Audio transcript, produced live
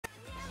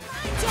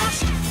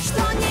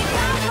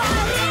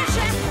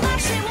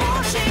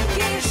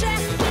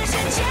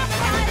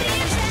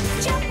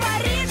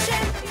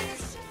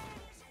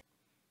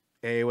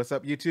Hey, what's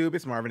up, YouTube?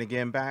 It's Marvin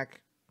again,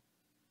 back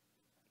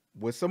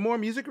with some more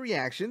music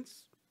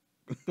reactions.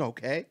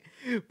 Okay,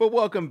 but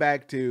welcome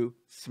back to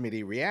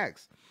Smitty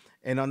Reacts.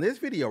 And on this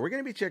video, we're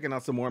going to be checking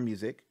out some more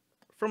music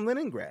from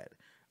Leningrad.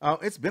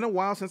 It's been a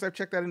while since I've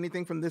checked out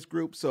anything from this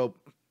group, so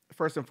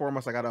first and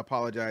foremost, I got to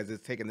apologize.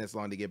 It's taking this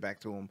long to get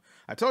back to them.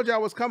 I told you I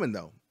was coming,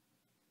 though.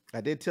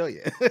 I did tell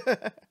you.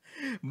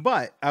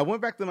 But I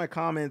went back to my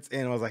comments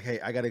and I was like,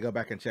 hey, I got to go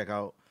back and check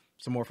out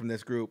some more from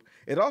this group.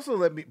 It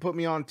also put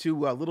me on to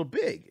Little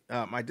Big.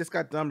 I just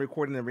got done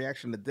recording the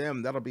reaction to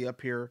them. That'll be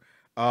up here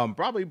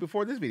probably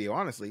before this video,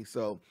 honestly.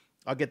 So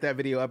I'll get that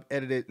video up,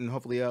 edited, and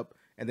hopefully up,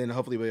 and then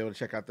hopefully be able to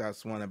check out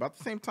this one about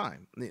the same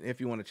time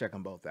if you want to check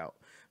them both out.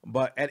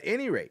 But at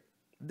any rate,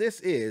 this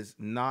is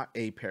Not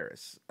a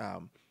Paris.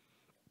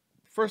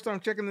 First time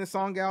checking this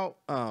song out.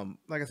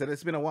 Like I said,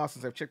 it's been a while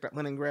since I've checked out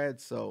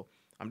Leningrad, so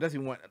I'm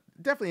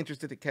definitely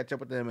interested to catch up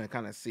with them and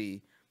kind of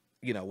see,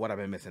 you know, what I've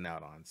been missing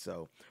out on.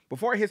 So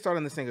before I hit start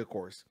on this thing, of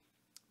course,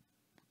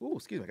 ooh,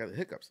 excuse me, I got the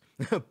hiccups.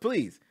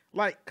 Please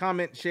like,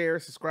 comment, share,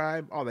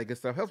 subscribe, all that good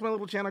stuff. Helps my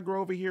little channel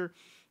grow over here.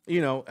 You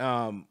know,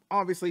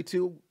 obviously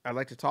too, I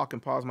like to talk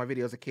and pause my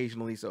videos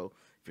occasionally. So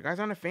if you guys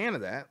aren't a fan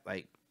of that,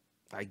 like,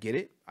 I get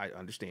it, I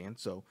understand.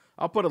 So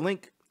I'll put a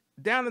link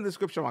down in the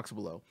description box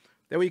below.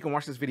 That way you can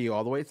watch this video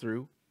all the way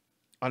through,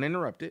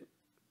 uninterrupted,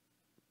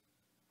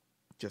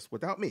 just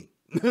without me.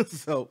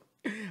 So,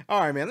 all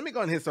right, man, let me go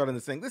ahead and hit start on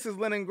this thing. This is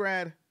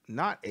Leningrad,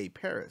 Not a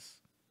Paris.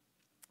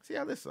 See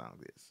how this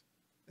song is.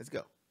 Let's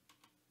go.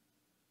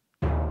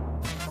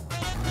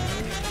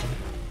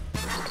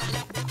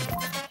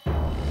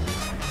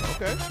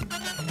 Okay.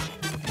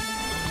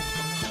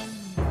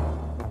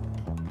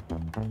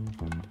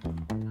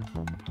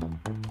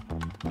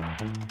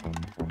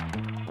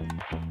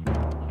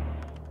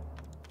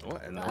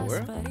 What in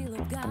nowhere?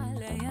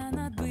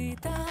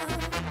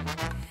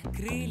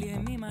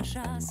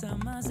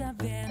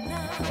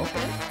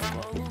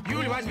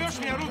 Юль, возьмешь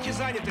меня, руки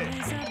заняты.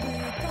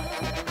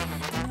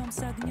 Днем с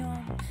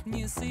огнем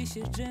не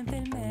сыщешь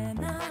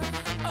джентльмена.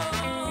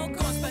 О,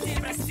 Господи,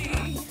 прости,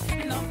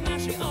 но в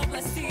нашей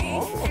области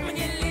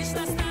мне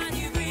лично сна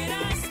не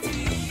вырасти.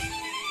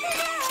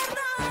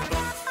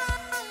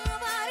 Верно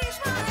говоришь,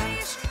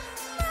 Париж,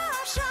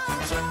 наша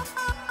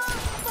жопа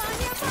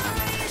не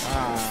Париж.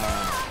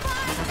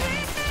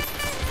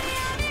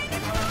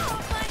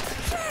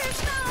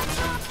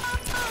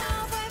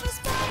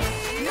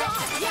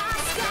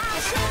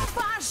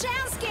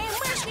 По-женски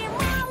мы ж не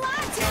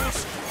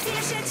молодежь.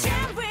 Тише,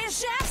 чем в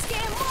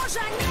Ижевске,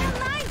 мужа не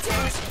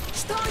найдешь.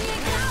 Что не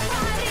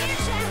говори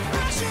же,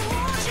 наши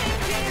мужи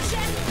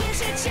ближе.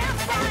 Тише, чем в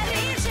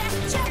Париже,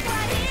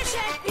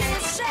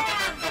 пише.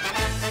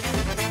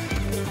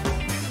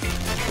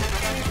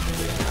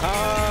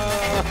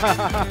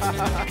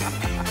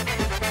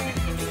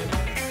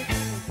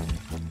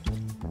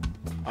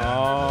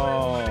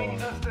 Oh.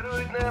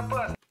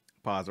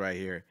 Pause right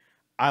here.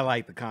 I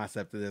like the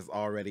concept of this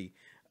already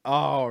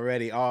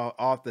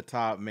off the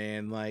top,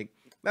 man. Like,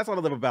 that's what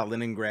I love about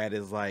Leningrad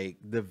is like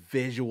the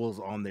visuals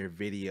on their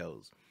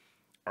videos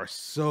are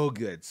so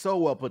good, so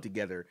well put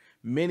together.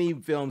 Many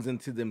films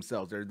into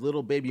themselves. They're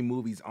little baby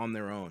movies on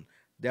their own.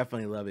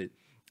 Definitely love it.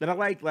 And I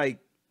like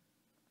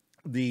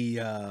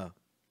the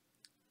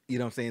you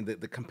know what I'm saying,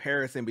 the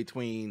comparison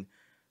between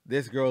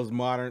this girl's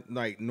modern,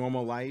 like,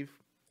 normal life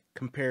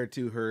compared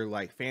to her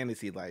like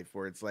fantasy life,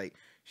 where it's like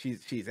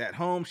she's at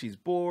home, she's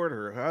bored,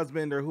 her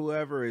husband or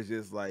whoever is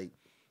just like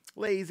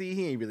lazy,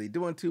 he ain't really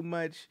doing too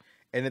much,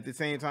 and at the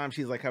same time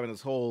she's like having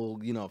this whole,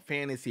 you know,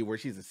 fantasy where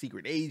she's a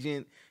secret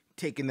agent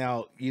taking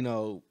out, you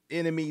know,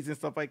 enemies and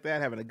stuff like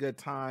that, having a good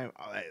time.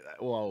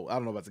 Well, I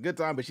don't know if it's a good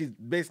time, but she's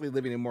basically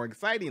living a more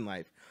exciting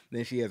life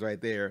than she is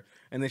right there.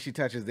 And then she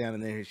touches down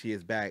and then here she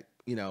is back,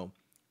 you know,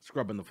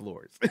 scrubbing the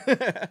floors.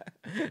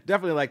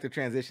 Definitely like the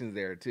transitions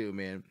there too,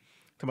 man.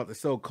 Talking about the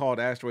so-called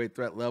asteroid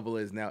threat level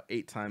is now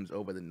 8 times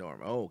over the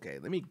norm. Oh, okay,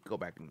 let me go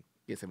back and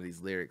get some of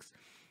these lyrics.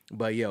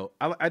 But yo,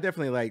 I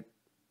definitely like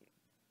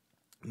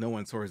No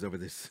One Soars Over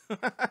This. All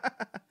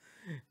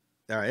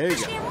right, there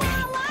you go.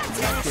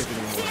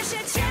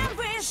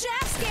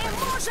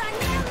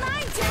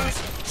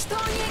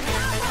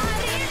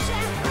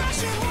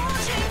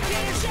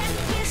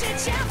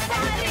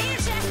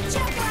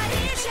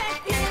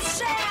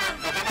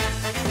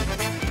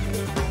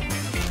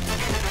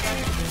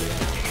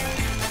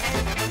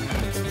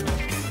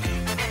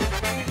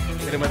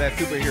 Hit him with that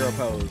superhero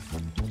pose.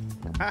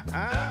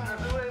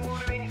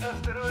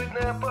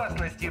 Астероидной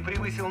опасности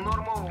превысил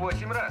норму в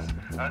 8 раз.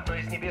 Одно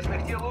из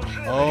небесных тел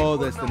уже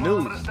на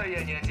малом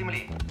расстоянии от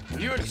Земли.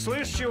 Юль,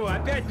 слышь чего?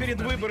 Опять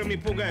перед выборами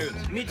пугают.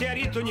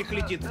 Метеорит у них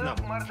летит к нам.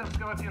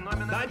 Мартовского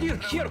феномена. Да один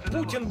хер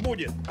Путин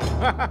будет.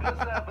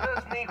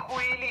 Газообразный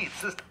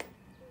хуелиц.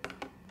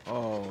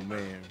 Oh,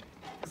 man.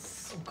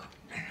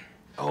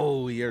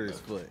 Oh, he hurt his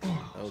foot.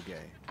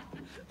 Okay.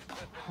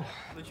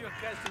 Ну что,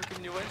 кастинг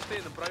имени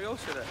Вайнштейна провел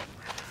вчера?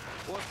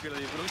 Оскар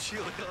не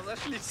вручил,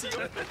 нашли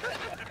силы.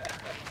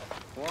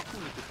 Ну а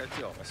хули ты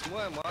хотел?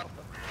 8 марта.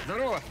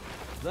 Здорово.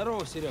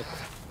 Здорово, Серег.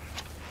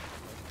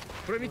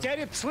 Про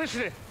метеорит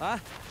слышали? А?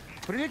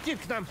 Прилетит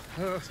к нам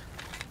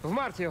в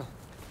марте.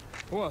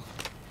 Вот.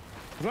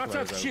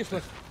 20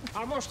 числах.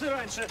 А может и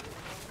раньше.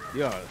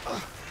 Yeah.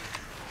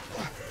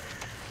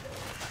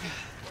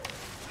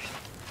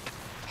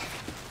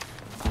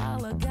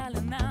 Полагали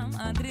нам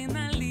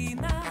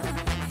адреналина.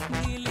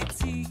 Не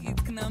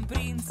летит к нам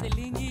принц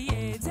или не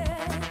едет.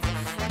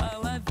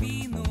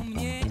 Половину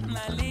мне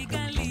налей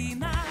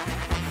Галина.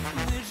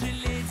 Мы же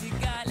леди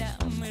Галя,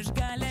 мы ж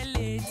Галя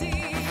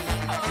леди.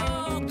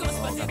 О,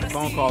 Господи, прости.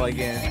 Phone call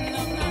again. Но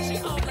в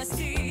нашей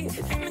области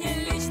мне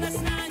лично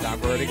знание. Stop,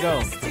 where'd it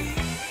go?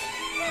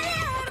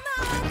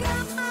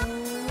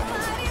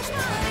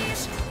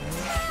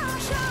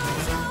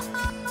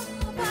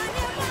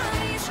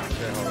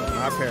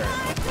 My parents.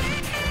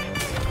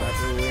 Clap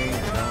your wings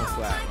and don't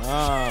flap.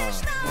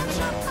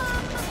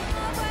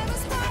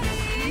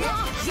 Но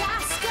я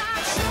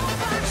скажу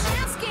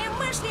по-женски,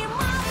 мы ж не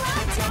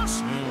молодежь.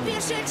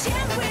 Пиши,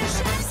 чем вы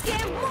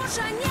женским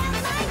мужа не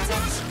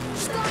найдешь.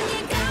 Что не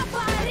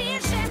говори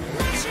же,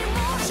 наши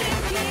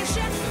мужики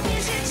же.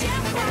 Пиши, чем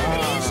в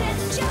Париже,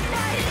 чем в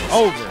Париже.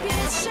 Over.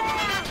 Пиши.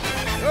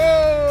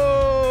 Oh!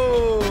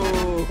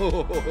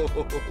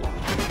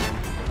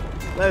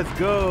 Let's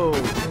go.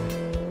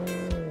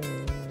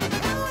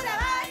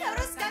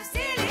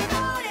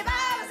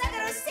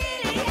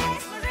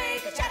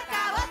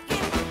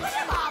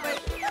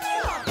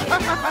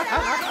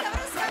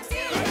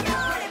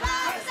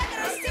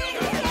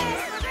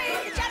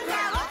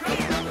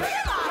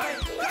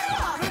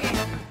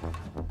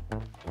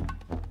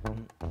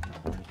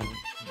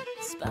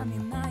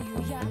 Вспоминаю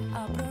я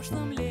о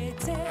прошлом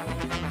лете.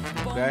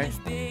 Okay.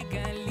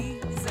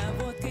 Бегали за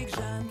водкой к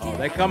Жанке. Oh,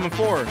 they coming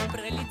forward.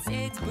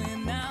 Пролететь бы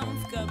нам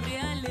в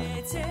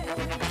кабриолете.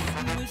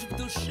 Мы ж в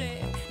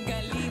душе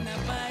Галина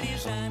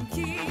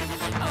парижанки.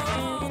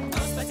 О,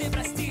 Господи,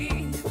 прости,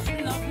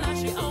 но в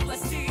нашей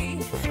области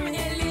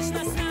мне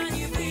лично сна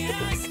не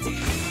вырасти.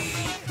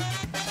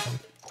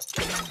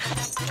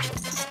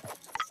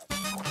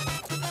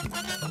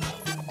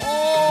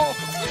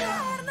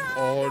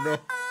 Oh no.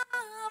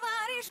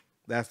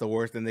 That's the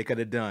worst thing they could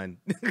have done.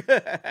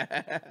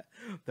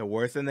 The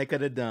worst thing they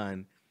could have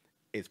done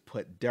is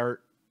put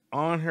dirt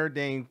on her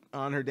dang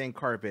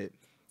carpet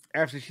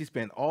after she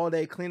spent all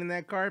day cleaning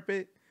that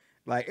carpet.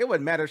 Like, it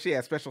wouldn't matter if she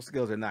had special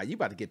skills or not. You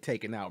about to get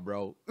taken out,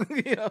 bro.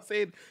 You know what I'm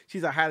saying?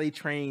 She's a highly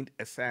trained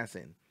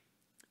assassin.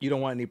 You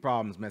don't want any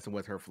problems messing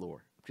with her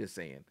floor. Just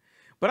saying.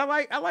 But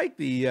I like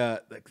the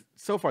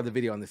so far the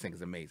video on this thing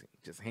is amazing.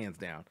 Just hands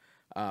down.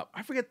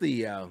 I forget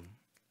the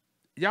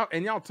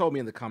y'all told me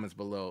in the comments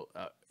below.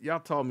 Y'all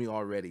told me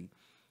already.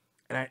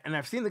 And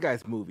I've seen the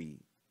guy's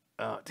movie.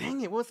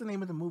 Dang it, what's the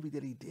name of the movie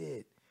that he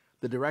did?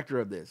 The director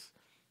of this.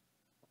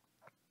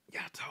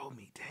 Y'all told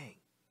me, dang.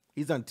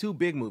 He's done 2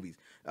 big movies.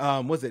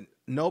 Was it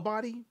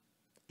Nobody?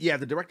 Yeah,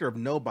 the director of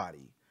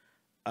Nobody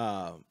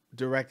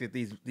directed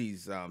these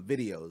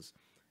videos.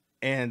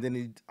 And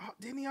then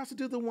didn't he also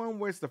do the one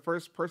where it's the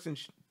first person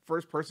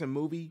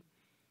movie?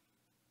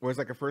 Where it's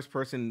like a first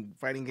person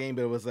fighting game,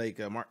 but it was like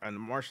a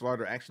martial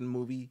art or action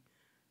movie.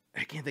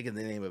 I can't think of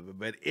the name of it,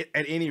 but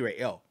at any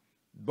rate,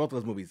 both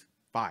those movies,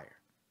 fire.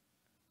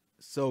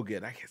 So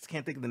good. I just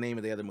can't think of the name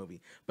of the other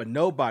movie. But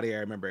Nobody, I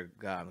remember,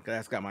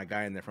 that's got my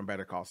guy in there from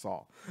Better Call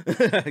Saul.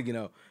 You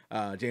know,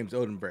 James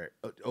Odenberg,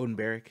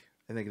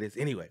 I think it is.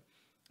 Anyway,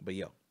 but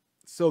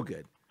so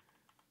good.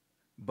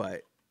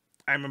 But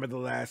I remember the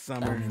last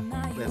summer.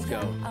 Let's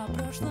go. How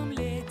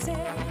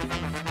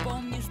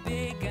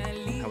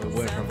we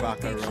went from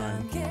Vodka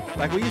Run.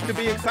 Like, we used to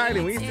be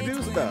exciting. We used to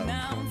do stuff.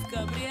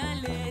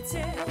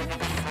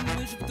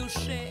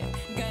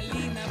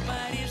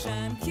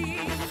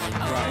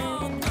 Right.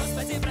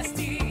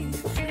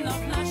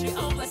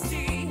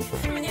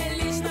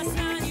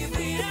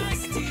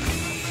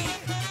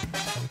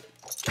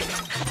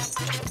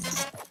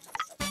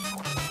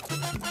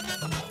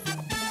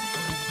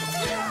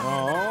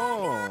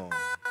 Oh.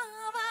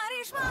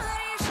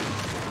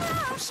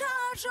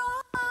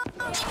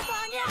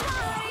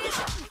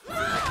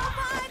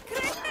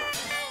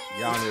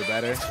 Y'all knew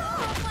better.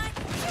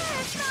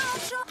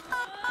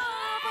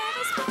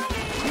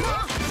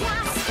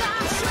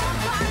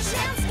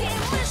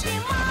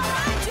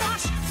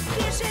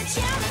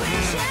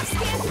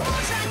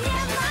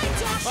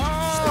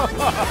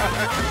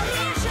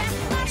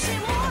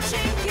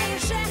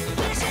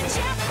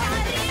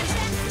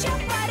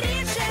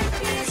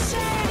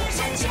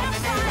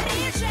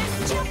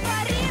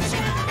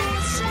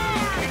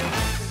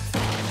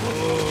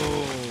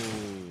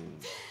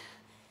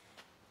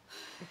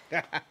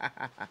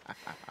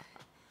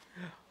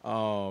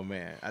 Oh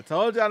man, I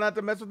told y'all not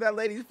to mess with that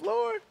lady's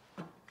floor.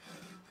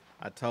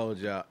 I told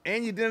y'all.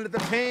 And you did it at the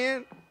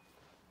pan.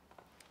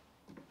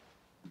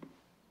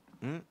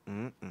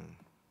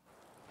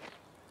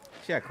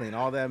 She gotta clean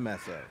all that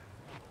mess up.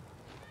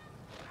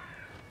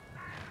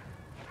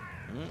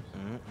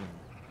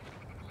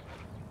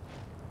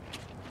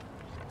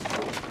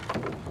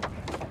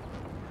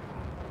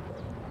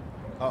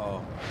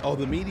 Uh-oh. Oh,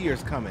 the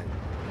meteor's coming.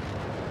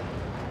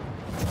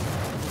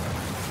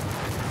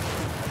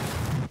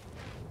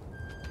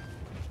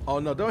 Oh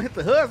no, don't hit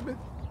the husband.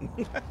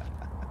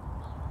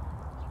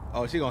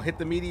 Oh, she gonna hit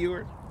the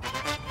meteor?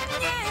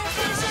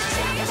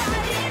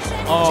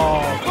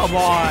 Oh, come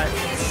on.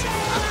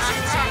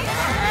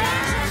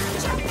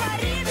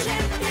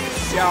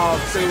 Y'all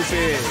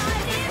stupid.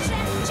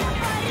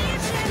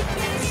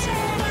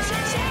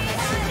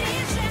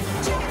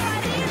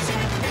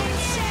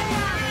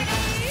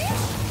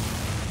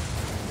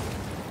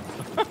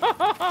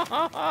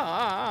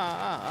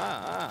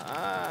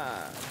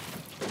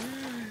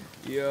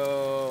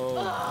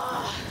 Yo.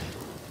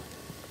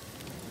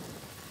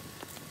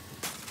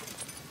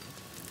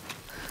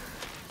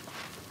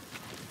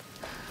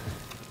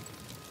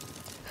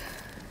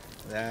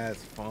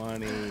 That's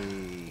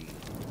funny.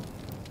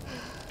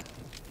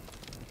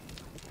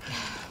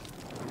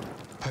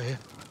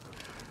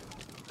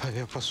 А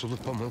я посуду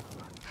помыл.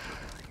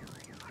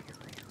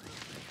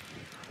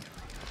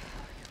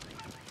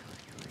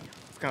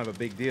 It's kind of a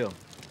big deal.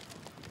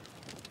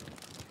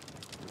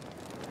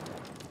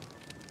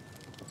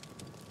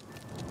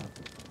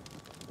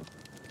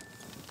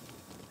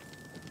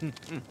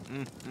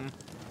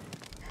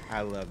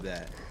 I love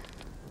that.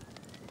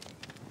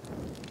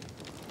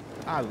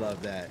 I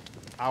love that.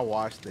 I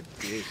wash the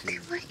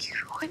dishes.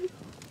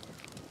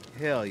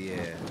 Hell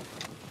yeah.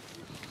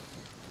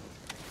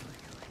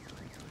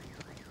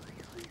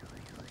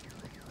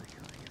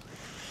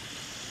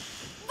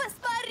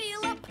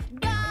 Воспарила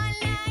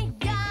далее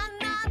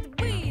над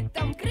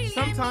бытом.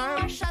 Крыльями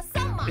Маша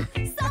сама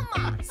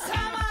забавна.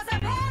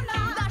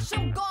 В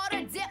нашем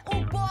городе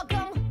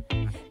убогом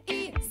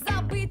и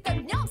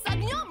забытом днем с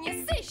огнем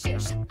не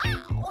сыщешь.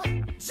 Ау!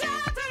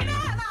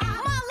 Джентльмена!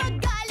 Мало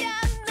Галя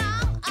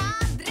нам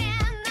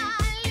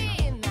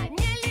адреналина.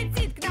 Не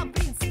летит к нам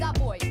принц с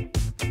тобой.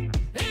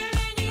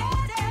 Или не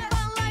едет?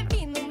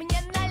 Половину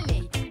мне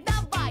налей.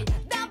 Давай,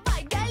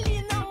 давай,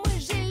 Галина, мы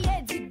же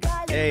леди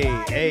Галя. Hey,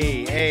 hey,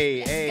 hey,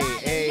 hey,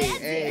 hey,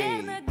 hey.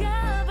 Верно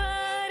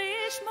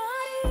говоришь,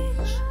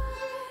 Мариш,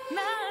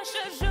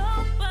 наша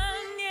жопа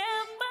не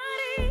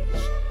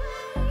Париж.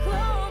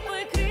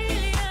 Хлопай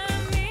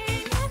крыльями,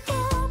 не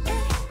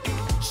хлопай,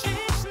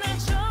 шиш над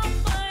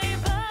жопой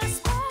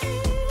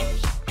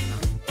воспаришь.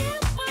 Не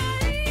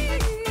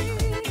Париж,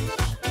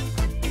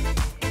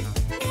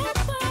 не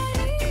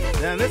Париж.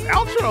 Damn, this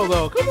outro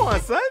though. Come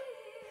on, son.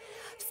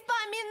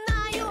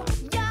 Вспоминаю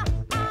я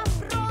о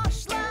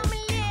прошлом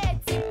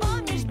лете.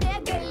 Помнишь,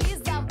 бегали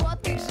за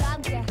водкой в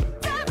Жанке?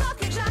 За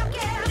водкой в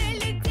Жанке.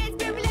 Прилететь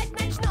бы, блядь, в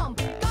ночном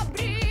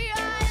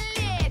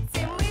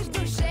кабриолете. Мы ж в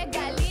душе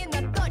Галина,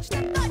 точно,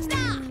 точно,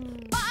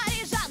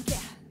 парижанки.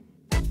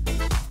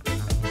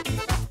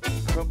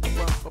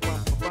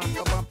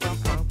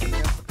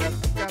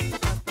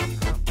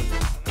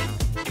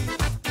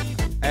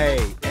 Hey,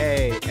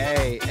 hey,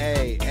 hey,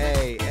 hey,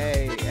 hey,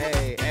 hey,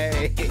 hey,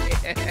 hey.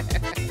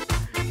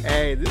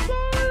 Hey, this song,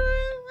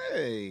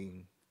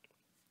 hey.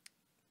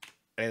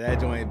 Hey, that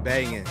joint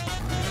banging.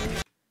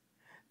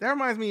 That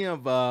reminds me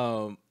of,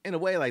 in a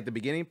way, like the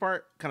beginning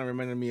part, kind of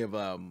reminded me of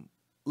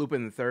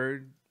Lupin the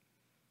Third.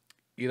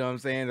 You know what I'm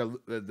saying?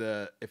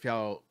 The if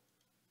y'all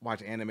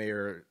watch anime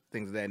or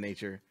things of that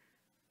nature,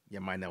 you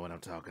might know what I'm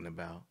talking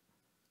about.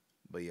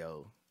 But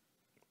yo,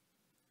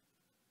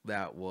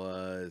 that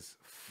was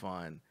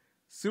fun.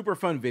 Super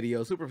fun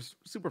video,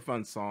 super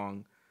fun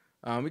song.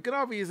 We can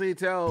obviously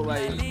tell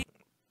like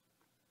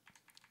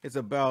it's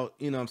about,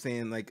 you know what I'm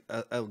saying, like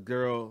a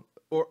girl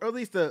or at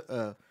least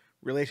a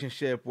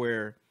relationship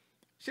where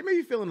she may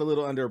be feeling a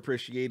little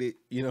underappreciated,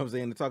 you know what I'm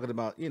saying? They're talking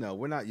about, you know,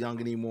 we're not young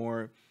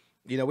anymore.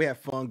 You know, we had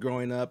fun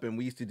growing up and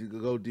we used to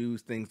go do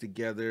things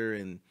together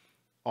and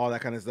all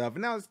that kind of stuff.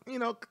 And now, it's, you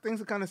know, things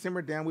have kind of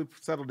simmered down. We've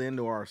settled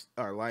into our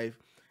life.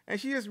 And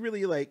she just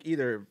really like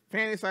either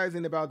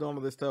fantasizing about doing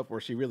all this stuff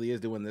or she really is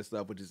doing this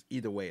stuff, which is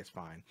either way, it's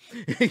fine,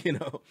 you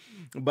know?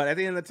 But at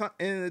the end of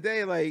the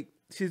day, like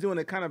she's doing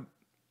it kind of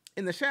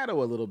in the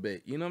shadow a little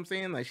bit, you know what I'm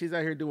saying? Like she's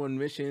out here doing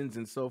missions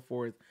and so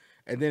forth.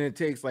 And then it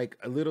takes like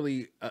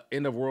literally an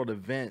end of world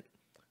event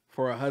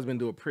for a husband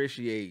to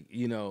appreciate,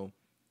 you know,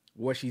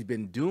 what she's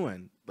been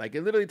doing. Like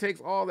it literally takes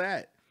all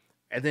that.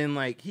 And then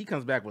like he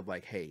comes back with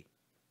like, hey,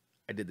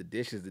 I did the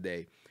dishes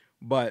today.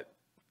 But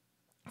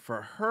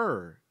for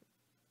her,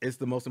 it's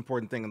the most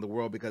important thing in the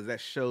world because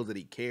that shows that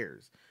he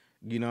cares.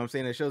 You know what I'm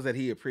saying? It shows that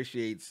he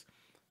appreciates,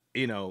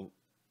 you know,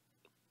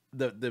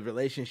 the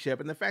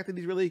relationship and the fact that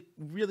he's really,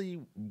 really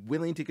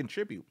willing to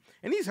contribute.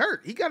 And he's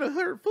hurt. He got a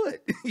hurt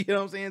foot. You know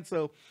what I'm saying?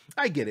 So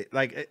I get it.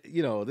 Like,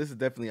 you know, this is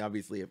definitely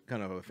obviously a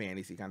kind of a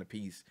fantasy kind of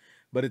piece,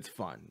 but it's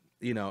fun,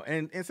 you know,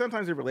 and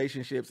sometimes in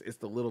relationships, it's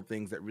the little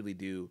things that really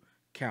do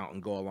count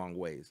and go a long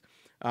ways.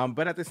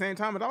 But at the same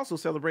time, it also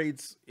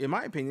celebrates, in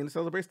my opinion, it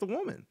celebrates the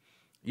woman,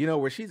 you know,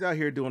 where she's out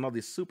here doing all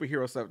this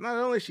superhero stuff. Not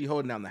only is she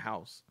holding down the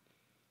house,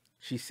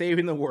 she's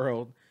saving the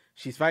world.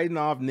 She's fighting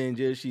off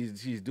ninjas.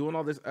 She's doing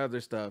all this other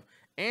stuff.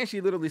 And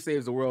she literally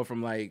saves the world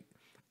from like,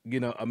 you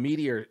know, a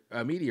meteor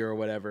or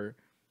whatever.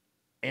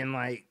 And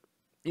like,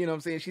 you know what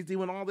I'm saying? She's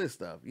doing all this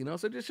stuff, you know?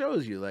 So it just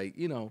shows you like,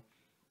 you know,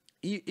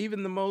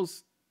 even the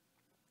most,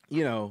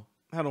 you know,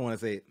 I don't want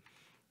to say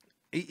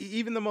it.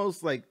 Even the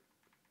most like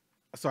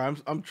Sorry,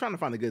 I'm trying to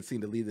find a good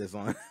scene to leave this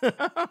on.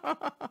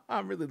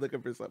 I'm really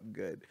looking for something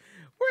good.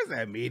 Where's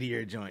that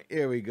meteor joint?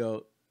 Here we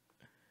go.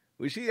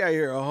 Well, she out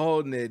here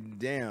holding it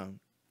down.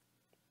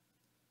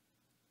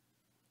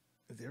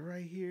 Is it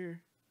right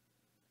here?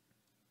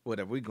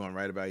 Whatever, we going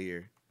right about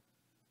here.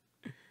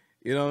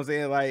 You know what I'm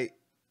saying? Like,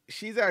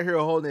 she's out here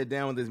holding it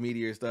down with this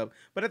meteor stuff.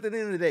 But at the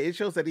end of the day, it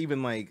shows that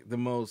even like the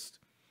most,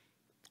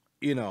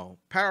 you know,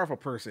 powerful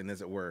person,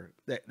 as it were,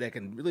 that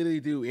can really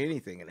do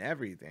anything and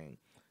everything,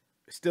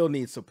 still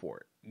needs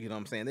support. You know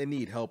what I'm saying? They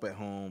need help at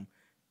home,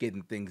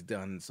 getting things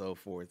done and so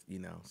forth, you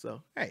know.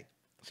 So, hey,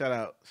 shout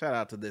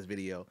out to this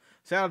video.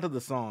 Shout out to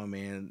the song,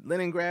 man.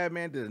 Leningrad,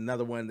 man, did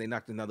another one. They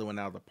knocked another one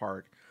out of the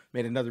park.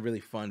 Made another really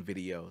fun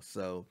video.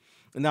 So,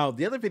 now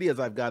the other videos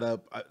I've got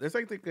up, there's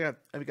like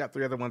I've got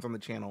 3 other ones on the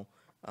channel.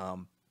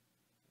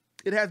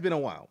 It has been a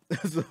while,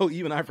 so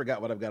even I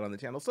forgot what I've got on the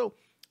channel. So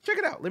check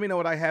it out. Let me know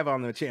what I have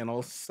on the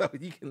channel, so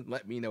you can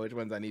let me know which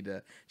ones I need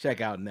to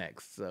check out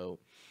next. So,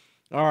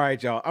 all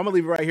right, y'all. I'm gonna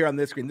leave it right here on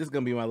this screen. This is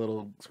gonna be my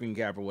little screen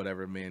cap or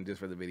whatever, man, just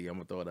for the video. I'm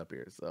gonna throw it up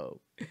here. So,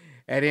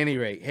 at any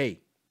rate,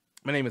 hey,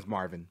 my name is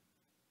Marvin.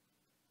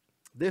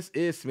 This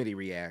is Smitty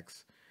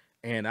Reacts,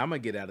 and I'm gonna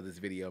get out of this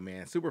video,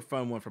 man. Super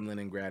fun one from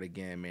Leningrad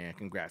again, man.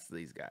 Congrats to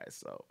these guys.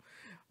 So,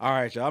 all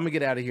right, y'all. I'm gonna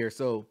get out of here.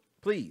 So,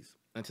 please,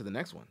 until the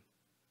next one.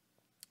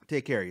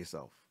 Take care of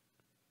yourself.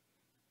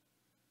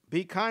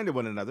 Be kind to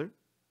one another.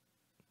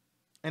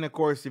 And of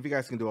course, if you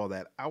guys can do all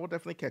that, I will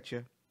definitely catch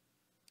you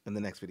in the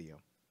next video.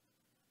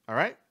 All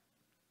right?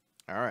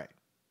 All right.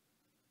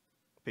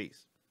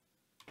 Peace.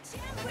 Чем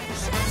вы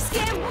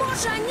женским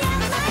мужа не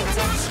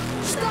найдешь,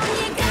 что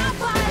не говори.